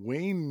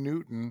Wayne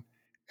Newton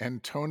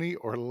and Tony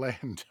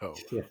Orlando.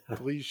 Yeah.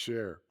 Please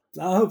share.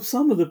 I hope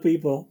some of the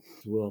people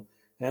will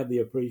have the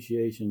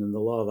appreciation and the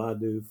love I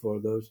do for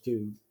those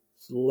two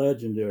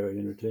legendary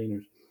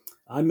entertainers.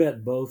 I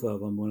met both of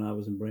them when I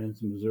was in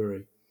Branson,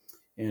 Missouri,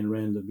 and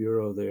ran the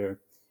bureau there.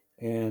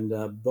 And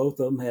both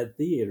of them had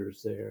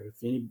theaters there.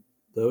 If any,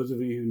 those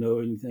of you who know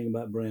anything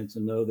about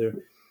Branson know there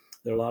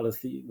are a lot of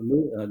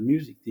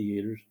music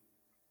theaters,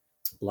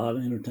 a lot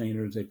of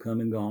entertainers that come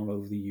and gone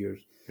over the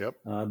years. Yep.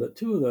 But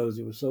two of those,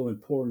 it was so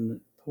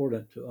important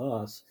to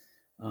us,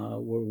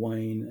 were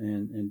Wayne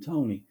and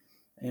Tony,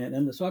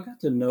 and so I got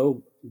to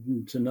know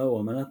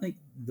them. And I think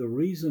the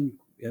reason,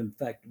 in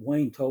fact,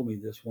 Wayne told me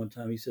this one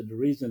time. He said the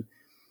reason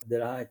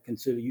that I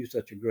consider you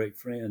such a great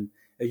friend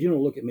is you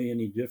don't look at me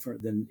any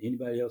different than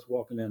anybody else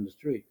walking down the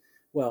street.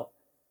 Well,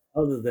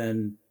 other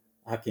than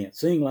I can't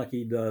sing like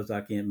he does,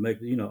 I can't make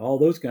all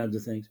those kinds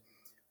of things.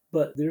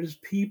 But there's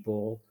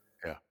people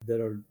Yeah. that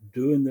are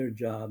doing their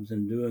jobs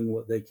and doing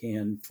what they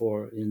can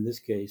for, in this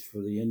case, for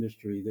the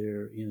industry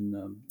there in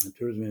the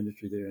tourism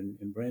industry there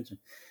in Branson.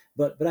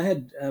 But I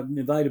had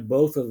invited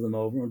both of them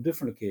over on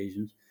different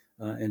occasions,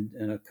 and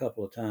a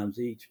couple of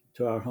times each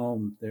to our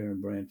home there in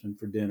Branson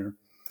for dinner.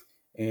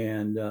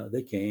 And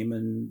they came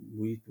and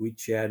we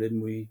chatted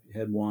and we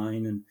had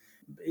wine, and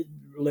it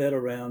led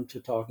around to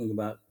talking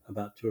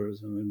about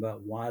tourism and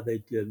about why they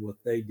did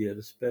what they did,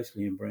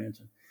 especially in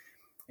Branson.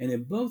 And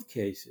in both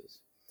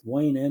cases,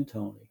 Wayne and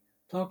Tony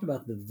talked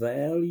about the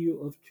value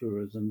of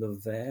tourism, the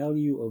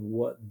value of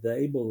what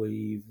they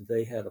believe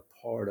they had a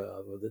part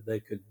of, or that they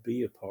could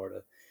be a part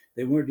of.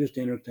 They weren't just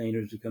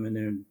entertainers who come in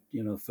there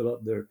and fill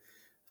up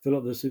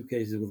their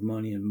suitcases with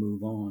money and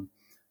move on.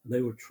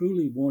 They were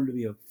truly wanted to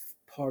be a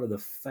part of the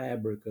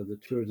fabric of the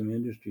tourism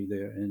industry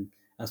there. And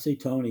I see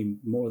Tony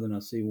more than I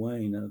see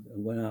Wayne. I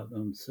went out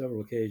on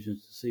several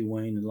occasions to see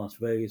Wayne in Las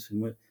Vegas,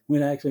 and went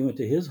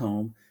to his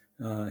home,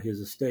 his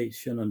estate,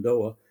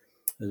 Shenandoah.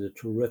 Is a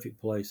terrific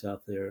place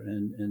out there,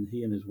 and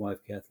he and his wife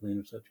Kathleen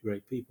are such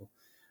great people.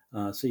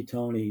 See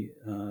Tony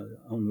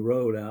on the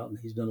road out, and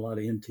he's done a lot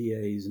of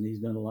NTAs, and he's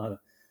done a lot of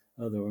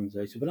other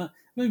organizations. But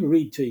let me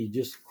read to you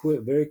just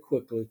very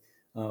quickly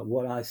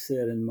what I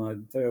said in my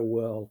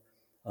farewell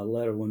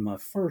letter when my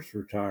first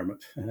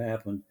retirement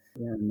happened,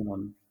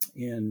 and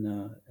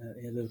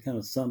it'll kind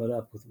of sum it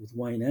up with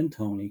Wayne and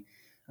Tony.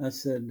 I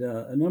said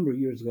a number of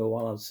years ago,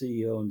 while I was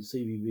CEO in the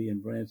CVB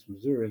in Branson,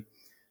 Missouri,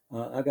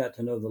 I got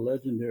to know the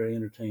legendary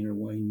entertainer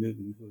Wayne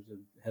Newton, who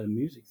had a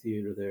music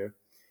theater there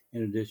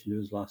in addition to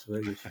his Las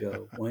Vegas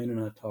show. Wayne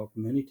and I talked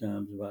many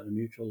times about a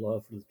mutual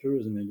love for the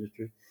tourism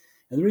industry.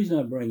 And the reason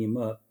I bring him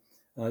up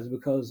is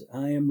because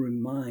I am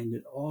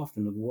reminded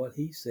often of what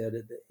he said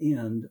at the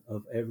end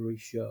of every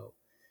show.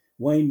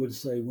 Wayne would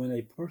say, when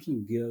a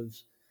person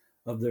gives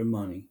of their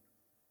money,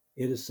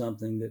 it is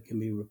something that can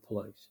be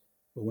replaced.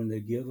 But when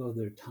they give of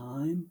their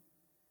time,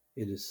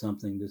 it is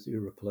something that's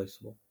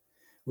irreplaceable.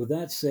 With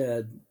that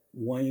said,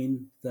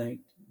 Wayne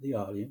thanked the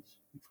audience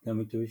for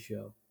coming to his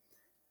show.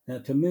 Now,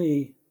 to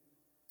me,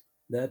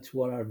 that's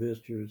what our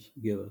visitors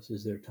give us,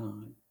 is their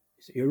time.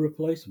 It's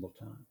irreplaceable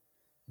time.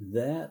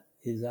 That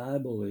is, I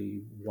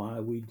believe, why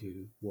we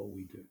do what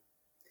we do.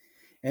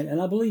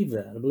 And I believe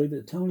that. I believe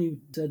that Tony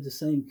said the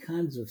same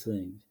kinds of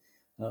things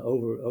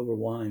over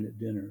wine at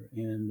dinner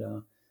and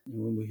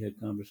when we had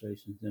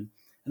conversations. And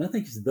I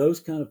think it's those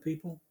kind of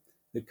people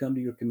that come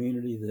to your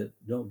community that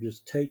don't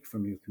just take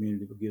from your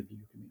community, but give to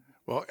your community.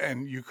 Well,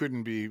 and you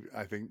couldn't be,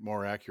 I think,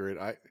 more accurate.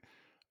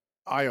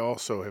 I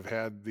also have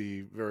had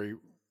the very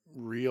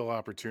real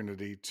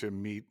opportunity to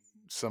meet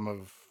some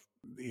of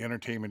the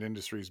entertainment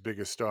industry's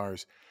biggest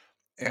stars,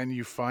 and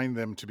you find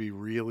them to be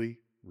really,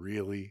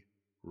 really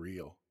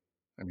real.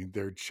 I mean,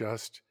 they're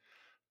just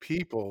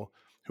people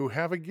who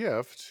have a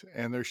gift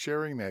and they're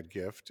sharing that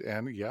gift,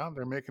 and yeah,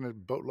 they're making a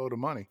boatload of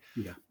money.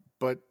 Yeah.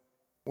 But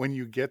when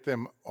you get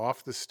them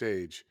off the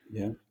stage,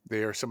 Yeah.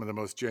 they are some of the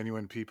most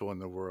genuine people in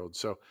the world.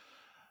 So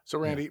Yeah.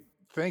 Randy,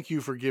 thank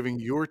you for giving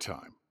your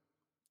time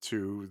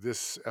to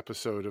this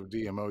episode of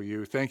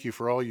DMOU. Thank you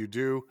for all you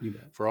do, You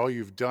bet. for all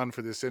you've done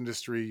for this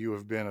industry. You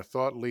have been a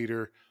thought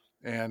leader.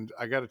 And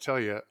I got to tell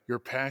you, your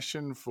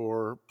passion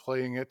for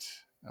playing it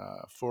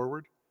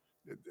forward,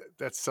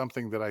 that's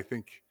something that I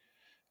think,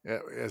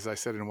 as I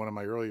said in one of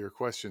my earlier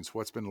questions,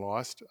 what's been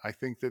lost? I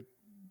think that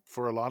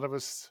for a lot of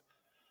us,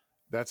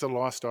 that's a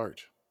lost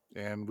art,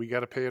 and we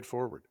got to pay it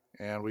forward,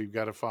 and we've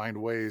got to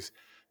find ways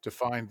to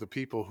find the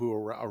people who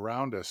are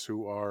around us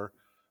who are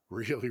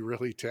really,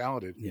 really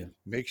talented, Yeah.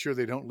 make sure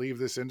they don't leave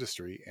this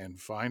industry, and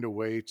find a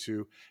way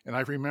to. And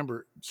I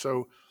remember,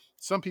 so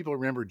some people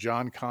remember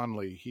John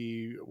Conley.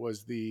 He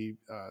was the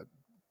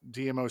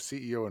DMO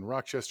CEO in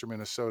Rochester,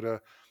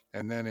 Minnesota,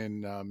 and then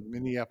in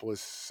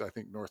Minneapolis, I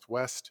think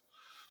Northwest.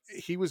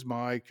 He was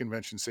my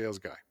convention sales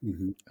guy,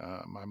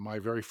 Mm-hmm. my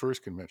very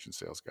first convention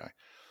sales guy.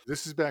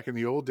 This is back in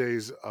the old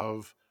days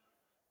of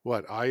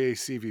what,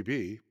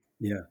 IACVB,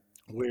 Yeah.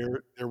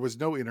 where there was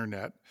no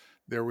internet,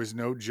 there was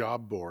no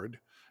job board.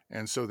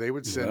 And so they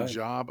would send Right.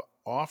 job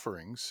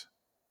offerings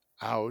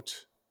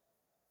out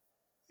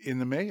in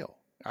the mail.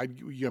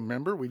 You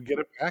remember we'd get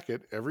a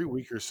packet every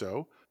week or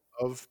so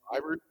of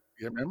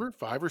you remember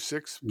 5 or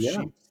 6 Yeah,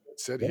 sheets that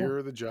said, yeah, here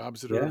are the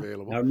jobs that are yeah. I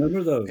available.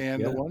 remember those.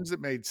 And the Yeah, ones that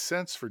made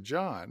sense for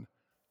John,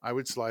 I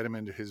would slide them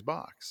into his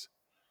box.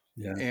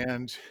 yeah,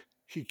 And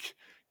he,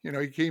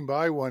 he came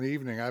by one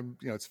evening.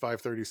 It's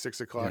 5:30,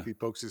 6 o'clock. yeah. He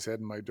pokes his head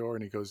in my door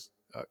and he goes,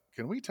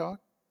 can we talk?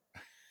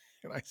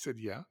 And I said,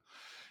 yeah.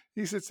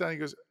 He sits down. He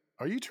goes,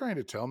 are you trying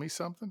to tell me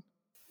something?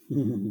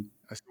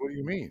 I said, what do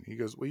you mean? He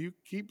goes, well, you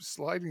keep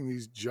sliding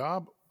these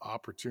job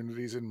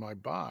opportunities in my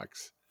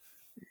box.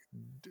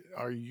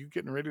 Are you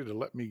getting ready to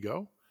let me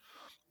go?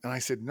 And I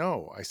said,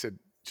 no. I said,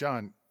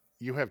 John,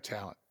 you have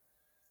talent.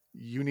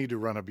 You need to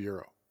run a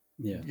bureau.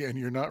 Yeah, And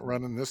you're not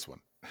running this one.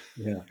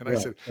 yeah, And I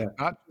right, said, right,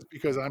 not just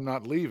because I'm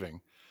not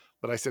leaving,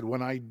 but I said,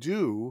 when I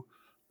do,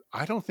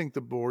 I don't think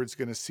the board's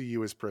going to see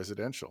you as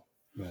presidential.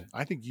 right.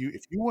 I think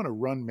if you want to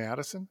run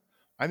Madison,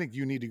 I think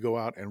you need to go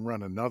out and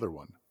run another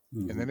one.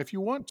 And Hmm. then if you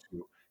want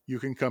to, you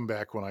can come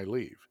back when I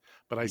leave.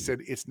 But I Hmm. said,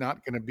 it's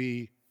not going to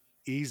be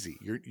easy.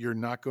 You're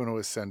not going to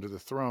ascend to the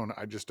throne.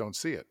 I just don't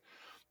see it.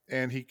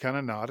 And he kind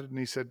of nodded and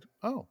he said,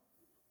 oh,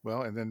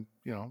 well, and then,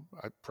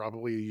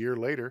 probably a year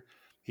later,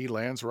 he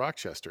lands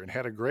Rochester and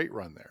had a great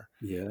run there.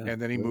 Yeah,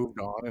 And then he good. moved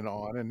on.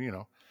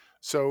 And,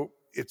 so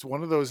it's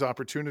one of those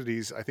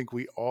opportunities I think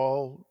we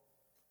all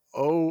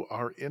owe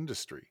our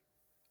industry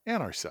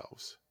and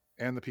ourselves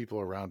and the people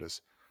around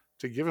us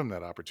to give them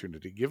that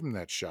opportunity, give them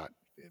that shot,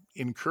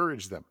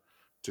 encourage them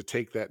to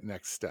take that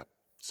next step.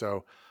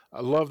 So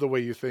I love the way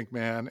you think,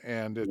 man.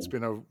 And it's Yeah.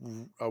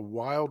 been a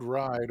wild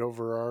ride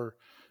over our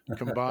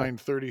combined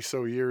 30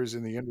 so years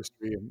in the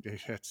industry.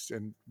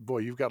 And boy,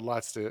 you've got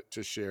lots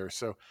to share.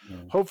 So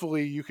Yeah.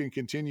 hopefully you can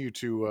continue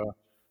to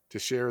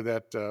share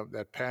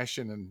that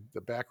passion and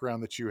the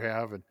background that you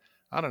have. And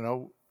I don't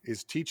know,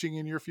 is teaching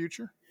in your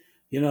future?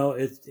 It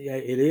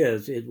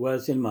is. It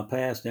was in my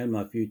past and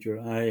my future.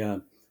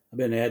 I've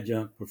been an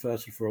adjunct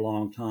professor for a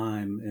long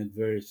time at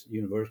various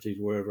universities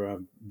wherever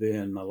I've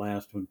been. My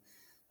last one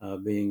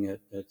being at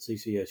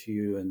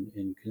CCSU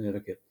in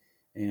Connecticut,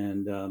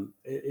 and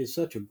it's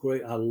such a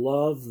great. I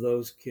love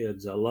those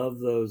kids. I love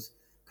those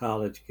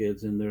college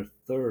kids and their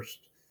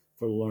thirst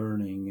for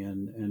learning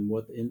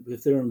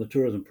if they're in the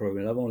tourism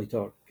program. I've only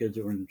taught kids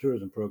that were in the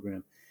tourism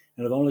program,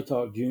 and I've only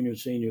taught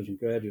juniors, seniors, and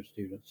graduate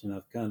students. And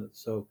I've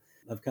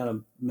kind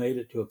of made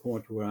it to a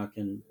point where I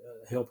can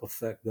help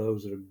affect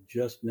those that are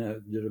just now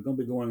that are going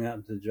to be going out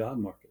into the job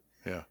market.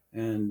 Yeah.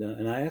 And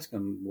I ask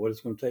them what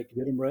it's going to take to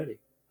get them ready,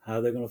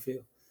 how they're going to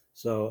feel.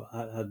 So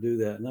I do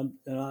that,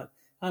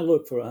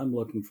 I'm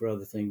looking for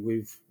other things.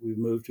 We've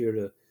moved here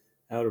to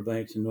Outer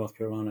Banks in North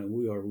Carolina, and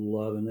we are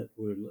loving it.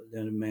 We're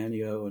down in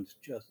Manio, and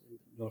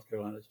North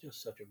Carolina. It's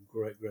just such a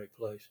great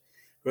place,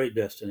 great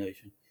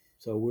destination.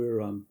 So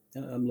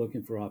I'm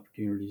looking for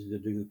opportunities to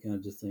do the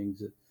kinds of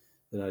things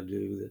that I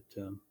do.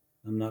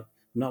 I'm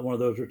not one of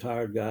those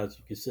retired guys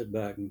who can sit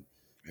back and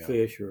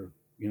fish or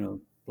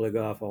play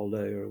golf all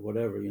day or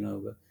whatever.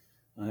 But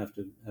I have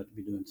to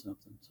be doing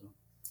something.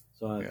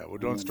 Well,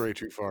 don't stray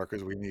too far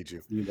because we need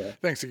you. You bet.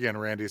 Thanks again,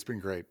 Randy. It's been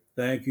great.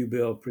 Thank you,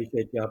 Bill.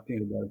 Appreciate the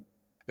opportunity, buddy.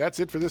 That's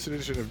it for this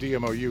edition of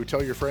DMOU.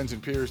 Tell your friends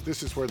and peers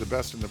this is where the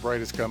best and the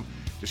brightest come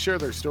to share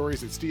their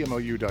stories. It's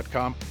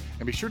DMOU.com.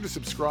 And be sure to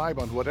subscribe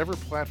on whatever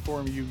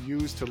platform you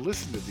use to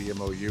listen to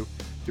DMOU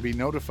to be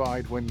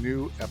notified when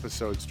new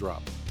episodes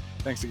drop.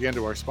 Thanks again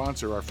to our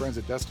sponsor, our friends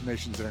at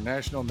Destinations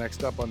International.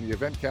 Next up on the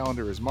event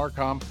calendar is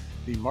Marcom,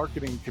 the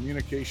Marketing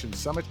Communications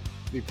Summit,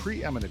 the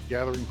preeminent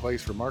gathering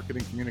place for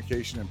marketing,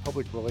 communication, and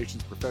public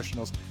relations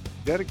professionals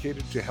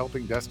dedicated to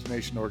helping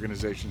destination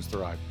organizations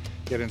thrive.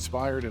 Get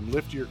inspired and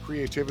lift your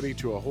creativity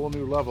to a whole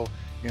new level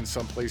in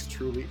someplace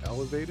truly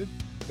elevated.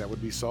 That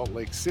would be Salt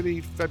Lake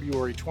City,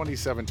 February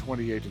 27,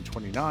 28, and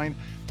 29.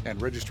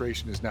 And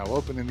registration is now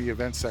open in the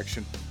events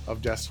section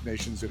of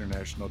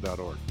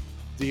destinationsinternational.org.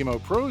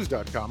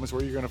 DMOPros.com is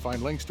where you're going to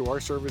find links to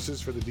our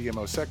services for the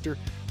DMO sector,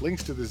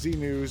 links to the Z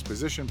News,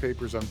 position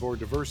papers on board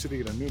diversity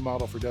and a new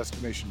model for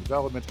destination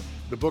development,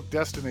 the book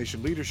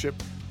Destination Leadership,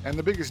 and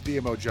the biggest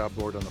DMO job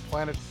board on the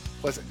planet,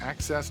 plus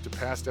access to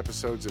past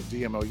episodes of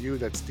DMOU.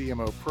 That's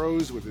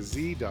DMOPros with a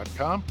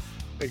Z.com.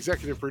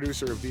 Executive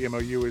producer of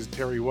DMOU is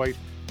Terry White,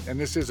 and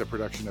this is a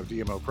production of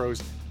DMO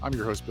Pros. I'm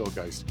your host, Bill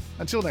Geist.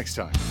 Until next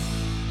time.